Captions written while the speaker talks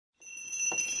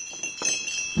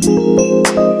Hello,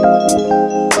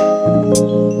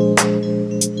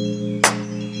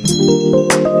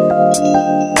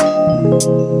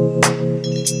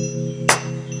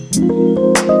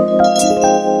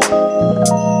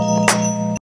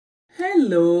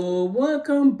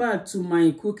 welcome back to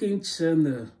my cooking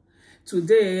channel.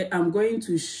 Today I'm going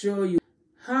to show you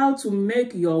how to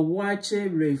make your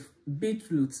waakye with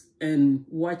beetroot and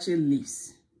waakye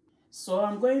leaves. So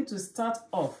I'm going to start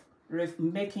off with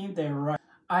making the rice.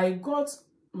 I got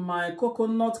my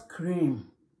coconut cream,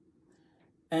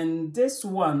 and this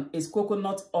one is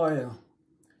coconut oil,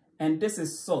 and this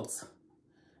is salt.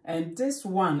 And this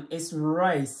one is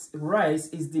rice. Rice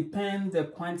is depend the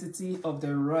quantity of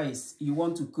the rice you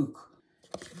want to cook.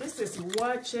 This is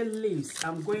waakye leaves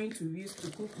I'm going to use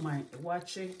to cook my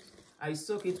waakye. I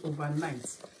soak it overnight.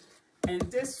 And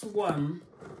this one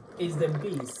is the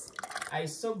beans. I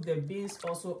soak the beans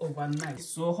also overnight.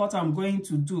 So what I'm going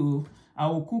to do, I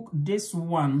will cook this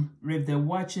one with the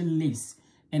waakye leaves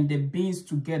and the beans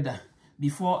together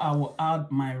before I will add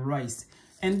my rice.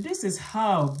 And this is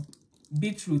how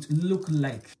beetroot look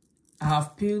like. I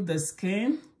have peeled the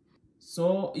skin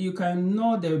so you can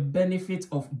know the benefit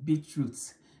of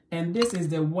beetroot. And this is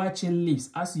the waakye leaves.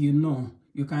 As you know,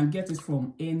 you can get it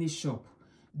from any shop.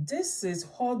 This is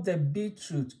what the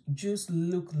beetroot juice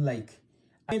look like.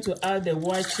 I'm going to add the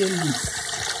waakye leaves.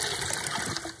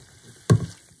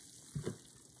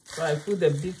 So I put the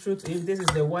beetroot in. This is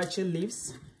the waakye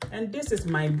leaves, and this is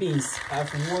my beans. I've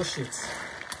washed it.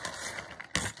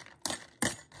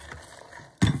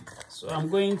 So I'm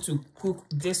going to cook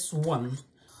this one.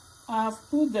 I've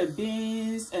put the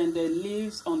beans and the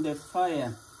leaves on the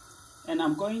fire, and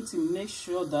I'm going to make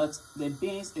sure that the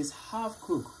beans is half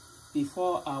cooked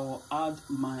before I will add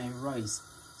my rice.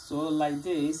 So like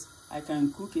this, I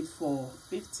can cook it for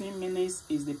 15 minutes,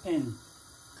 is the pen.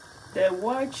 The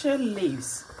waakye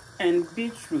leaves and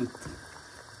beetroot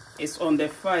is on the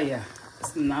fire.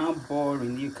 It's now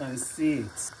boiling, you can see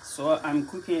it. So I'm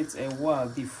cooking it a while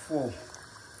before.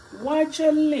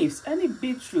 Waakye leaves, any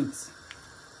beetroot,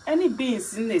 any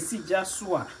beans in the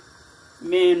sijaswa,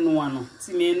 main one.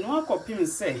 Ti main one copy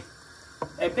say,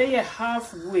 a bay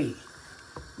halfway.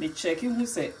 Me checking who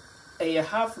say a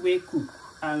halfway cook,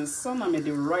 and some of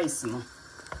the rice no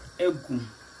egum.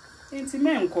 Inti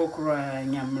men kokra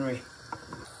nyamre.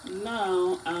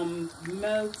 Now I'm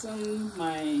melting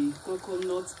my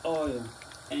coconut oil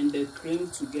and the cream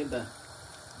together.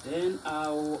 Then I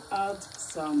will add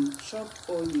some chopped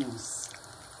onions.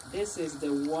 This is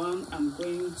the one I'm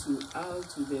going to add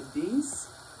to the beans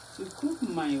to cook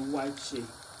my waakye.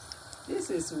 This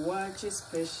is waakye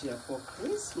special for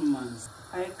Christmas.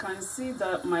 I can see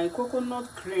that my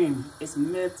coconut cream is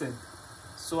melted,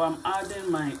 so I'm adding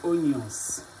my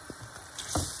onions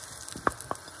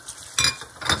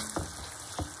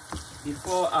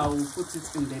before I will put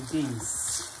it in the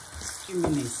beans. Few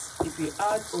minutes. If you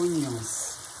add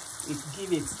onions, it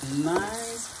gives it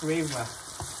nice flavor.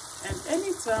 And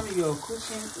anytime you're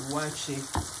cooking waakye,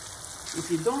 if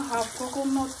you don't have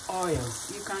coconut oil,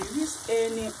 you can use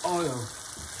any oil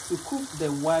to cook the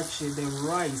waakye, the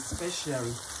rice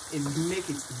especially. It make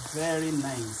it very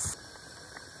nice.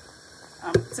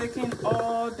 I'm taking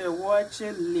all the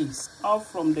waakye leaves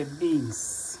off from the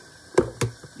beans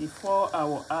before I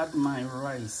will add my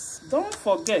rice. Don't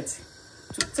forget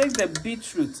to take the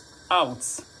beetroot out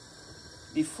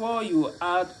before you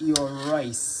add your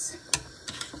rice.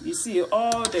 You see,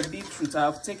 all the beetroot,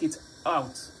 I've taken it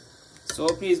out. So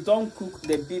please don't cook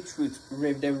the beetroot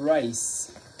with the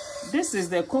rice. This is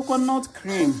the coconut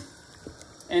cream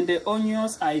and the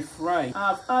onions I fry.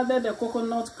 I've added the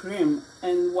coconut cream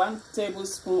and 1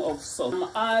 tablespoon of salt. I'm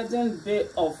adding a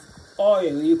bit of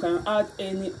oil. You can add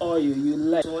any oil you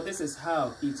like. So this is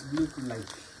how it looks like.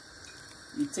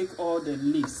 You take all the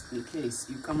leaves in case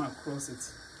you come across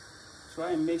it.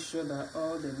 Try and make sure that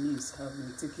all the leaves have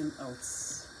been taken out.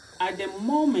 At the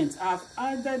moment, I've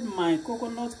added my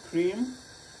coconut cream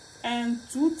and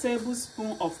 2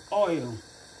 tablespoons of oil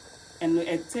and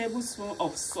a tablespoon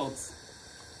of salt.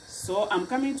 So I'm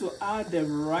coming to add the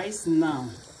rice now.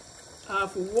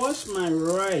 I've washed my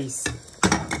rice.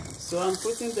 So I'm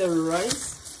putting the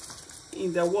rice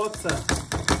in the water.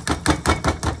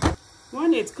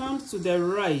 When it comes to the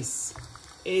rice,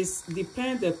 it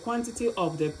depends the quantity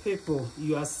of the people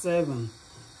you are serving.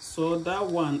 So that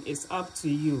one is up to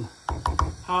you,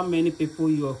 how many people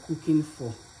you are cooking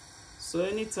for. So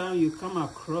anytime you come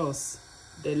across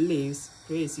the leaves,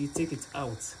 please you take it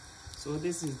out. So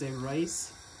this is the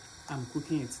rice. I'm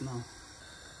cooking it now.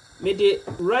 Me the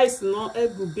rice no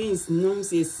egu beans no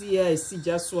se si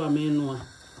just so amenoa.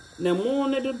 Na mo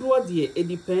ne dodo de e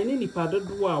depend ni pa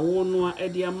dodo a wo no a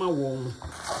de ama wo.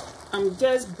 I'm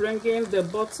just bringing the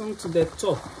bottom to the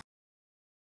top.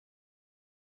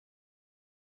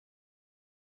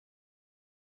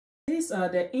 These are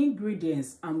the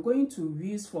ingredients I'm going to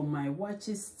use for my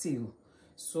waakye stew.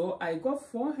 So I got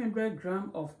 400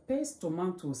 grams of paste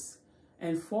tomatoes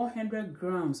and 400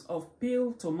 grams of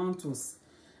peeled tomatoes.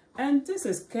 And this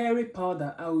is curry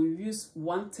powder. I will use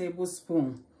 1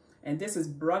 tablespoon. And this is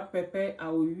black pepper. I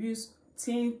will use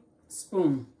 1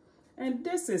 teaspoon. And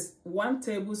this is 1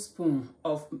 tablespoon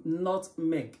of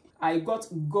nutmeg. I got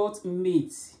goat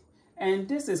meat. And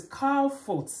this is cow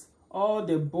foot. All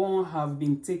the bone have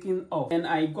been taken off. And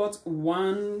I got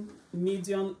 1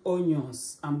 medium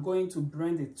onions. I'm going to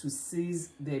blend it to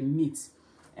season the meat.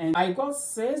 And I got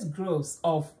 6 cloves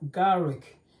of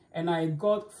garlic. And I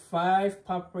got 5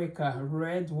 paprika,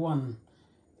 red one.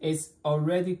 It's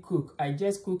already cooked. I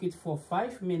just cook it for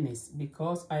 5 minutes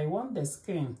because I want the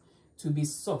skin to be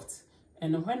soft.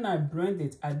 And when I blend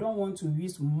it, I don't want to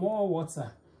use more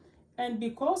water. And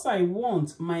because I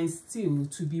want my stew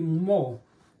to be more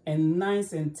and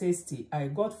nice and tasty, I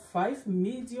got 5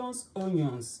 medium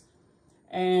onions.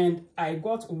 And I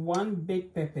got 1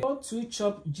 big pepper. I got 2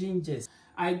 chopped gingers.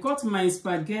 I got my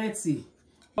spaghetti.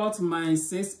 Got my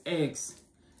 6 eggs.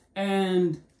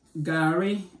 And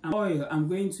Gari and oil I'm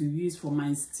going to use for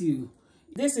my stew.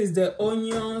 This is the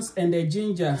onions and the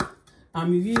ginger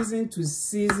I'm using to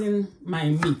season my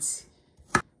meat.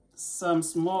 Some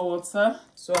small water.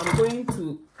 So I'm going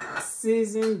to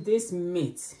season this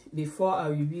meat before I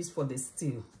will use for the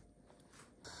stew.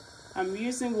 I'm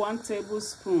using 1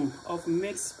 tablespoon of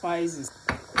mixed spices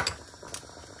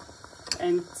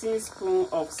and teaspoon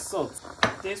of salt.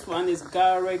 This one is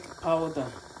garlic powder.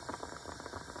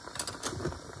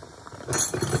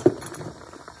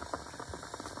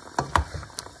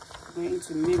 I'm going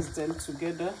to mix them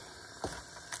together.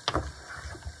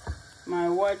 My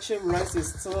waakye rice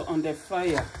is still on the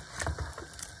fire.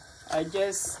 I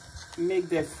just make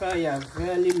the fire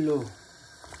very low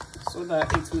so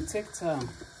that it will take time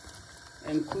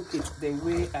and cook it the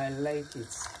way I like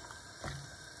it.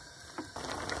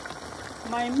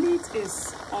 My meat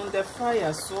is on the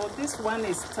fire, so this one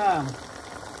is thyme.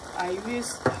 I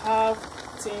use half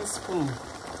teaspoon.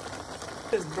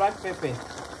 This is black pepper.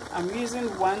 I'm using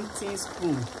 1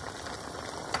 teaspoon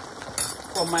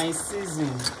for my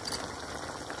seasoning.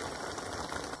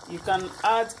 You can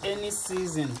add any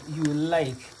season you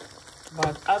like,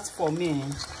 but as for me,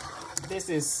 this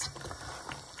is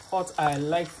what I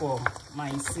like for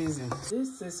my season.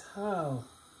 This is how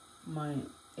my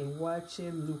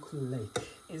waakye look like.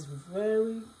 It's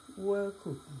very well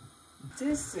cooked.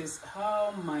 This is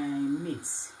how my meat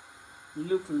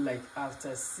look like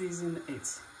after seasoning it.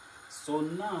 So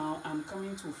now I'm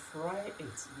coming to fry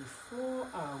it before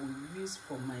I will use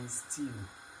for my stew.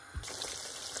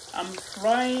 I'm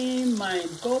frying my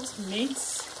goat meat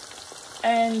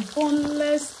and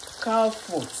boneless cow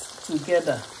foot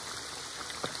together.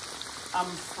 I'm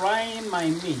frying my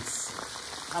meat.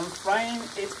 I'm frying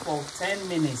it for 10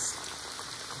 minutes.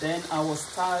 Then I will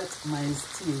start my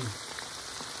stew.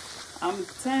 I'm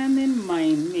turning my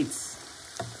meat.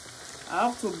 I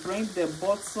have to bring the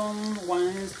bottom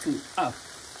ones to up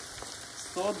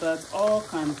so that all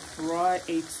can fry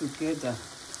it together.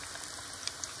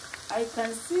 I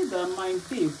can see that my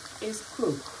beef is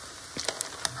cooked.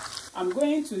 I'm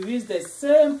going to use the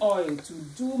same oil to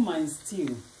do my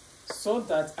stew so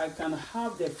that I can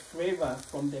have the flavor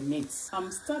from the meat. I'm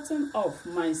starting off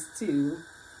my stew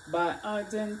by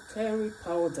adding curry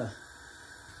powder.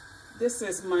 This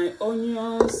is my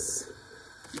onions,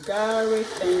 garlic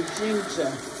and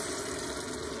ginger.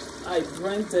 I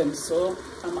blend them, so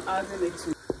I'm adding it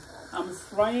to. I'm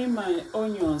frying my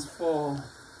onions for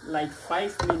like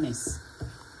 5 minutes.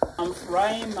 I'm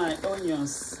frying my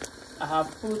onions. I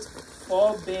have put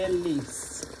 4 bay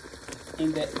leaves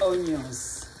in the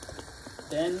onions.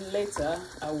 Then later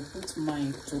I will put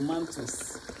my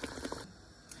tomatoes.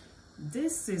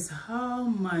 This is how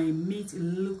my meat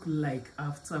look like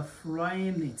after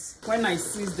frying it. When I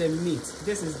season the meat,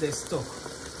 this is the stock.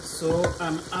 So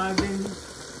I'm adding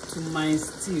to my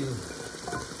stew.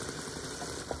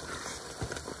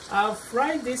 I've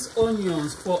fried these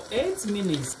onions for 8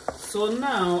 minutes. So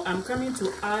now I'm coming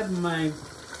to add my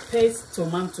paste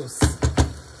tomatoes.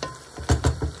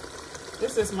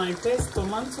 This is my paste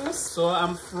tomatoes. So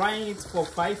I'm frying it for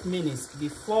 5 minutes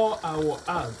before I will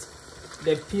add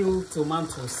the peeled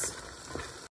tomatoes.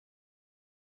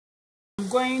 I'm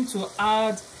going to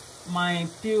add my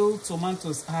peeled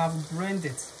tomatoes. I have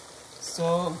blended,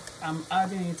 so I'm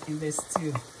adding it in the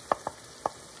stew.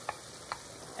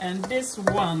 And this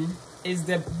one is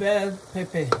the bell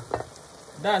pepper.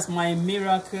 That's my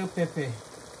miracle pepper.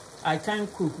 I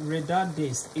can't cook without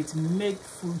this. It makes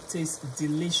food taste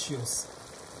delicious.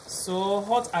 So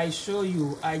what I show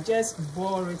you, I just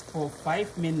boil it for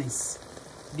 5 minutes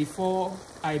before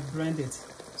I blend it.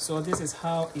 So this is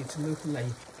how it looks like.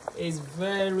 It's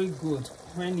very good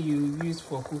when you use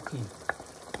for cooking.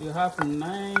 You have a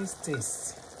nice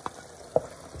taste.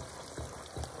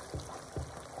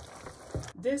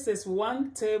 This is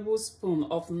 1 tablespoon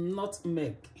of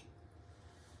nutmeg.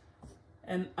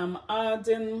 And I'm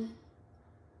adding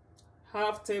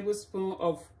half tablespoon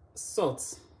of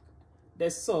salt. The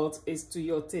salt is to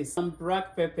your taste. And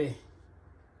black pepper.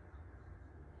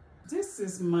 This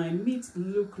is my meat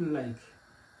look like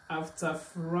after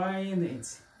frying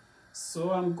it.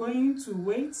 So I'm going to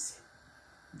wait.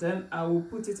 Then I will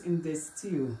put it in the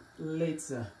stew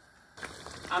later.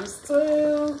 I'm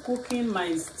still cooking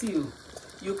my stew.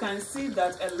 You can see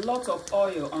that a lot of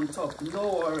oil on top.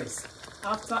 No worries.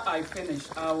 After I finish,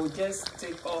 I will just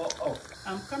take all off.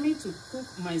 I'm coming to cook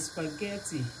my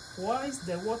spaghetti. Whilst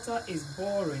the water is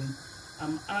boiling,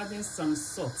 I'm adding some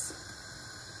salt.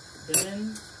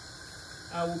 Then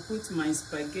I will put my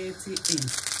spaghetti in.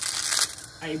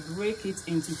 I break it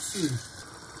into 2.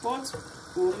 What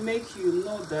will make you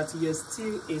know that your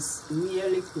stew is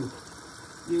nearly cooked?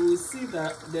 You will see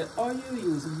that the oil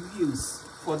you use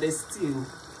for the stew,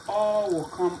 all will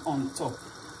come on top.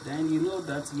 Then you know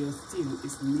that your stew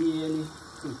is nearly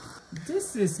cooked.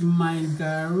 This is my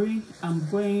gari. I'm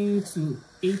going to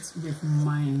eat with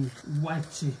my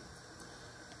waakye.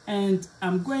 And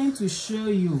I'm going to show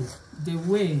you the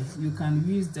way you can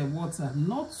use the water.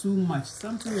 Not too much,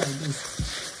 something like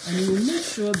this. And you make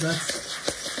sure that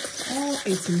all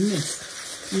it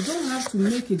makes. You don't have to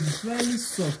make it very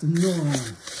soft, no.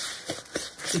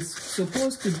 It's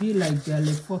supposed to be like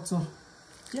jelly photo.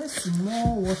 Just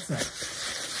more water.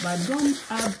 But don't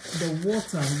add the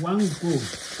water one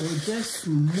go, or just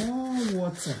more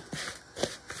water.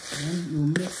 Then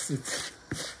you mix it.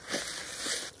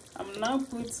 I'm now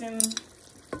putting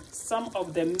some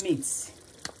of the meat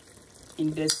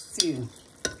in the stew.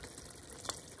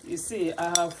 You see,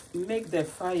 I have made the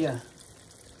fire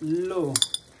low.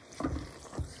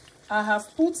 I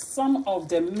have put some of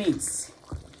the meat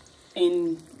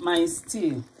in my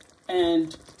stew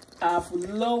and I've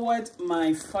lowered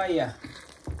my fire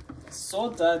so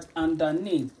that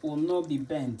underneath will not be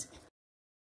burnt.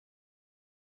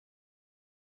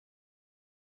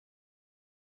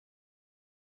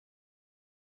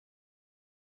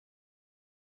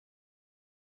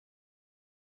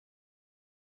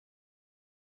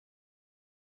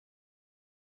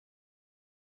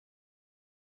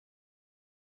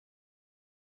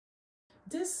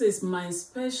 This is my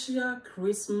special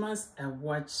Christmas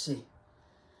waakye.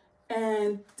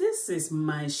 And this is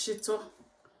my shito.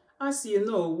 As you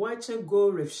know, waakye go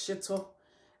with shito.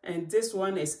 And this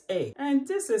one is egg. And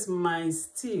this is my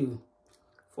stew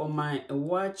for my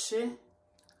waakye.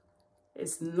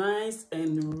 It's nice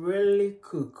and really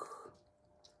cooked.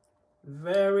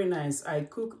 Very nice. I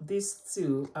cook this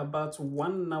stew about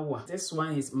 1 hour. This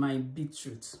one is my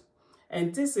beetroot.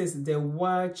 And this is the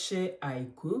waakye I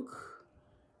cook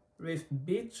with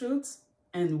beetroot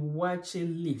and waakye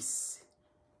leaves.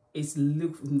 It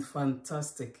looks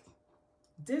fantastic.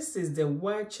 This is the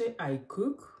waakye I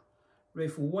cook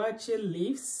with waakye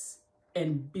leaves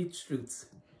and beetroot.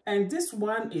 And this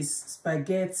one is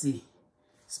spaghetti.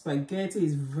 Spaghetti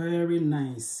is very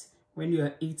nice when you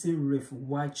are eating with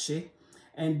waakye.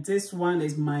 And this one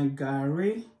is my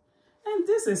gari. And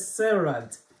this is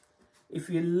salad. If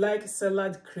you like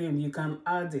salad cream, you can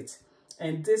add it.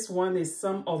 And this one is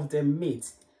some of the meat.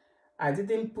 I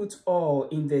didn't put all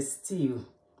in the stew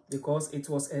because it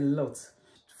was a lot.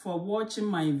 For watching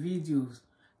my videos,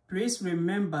 please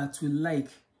remember to like,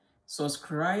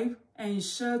 subscribe, and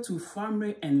share to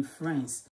family and friends.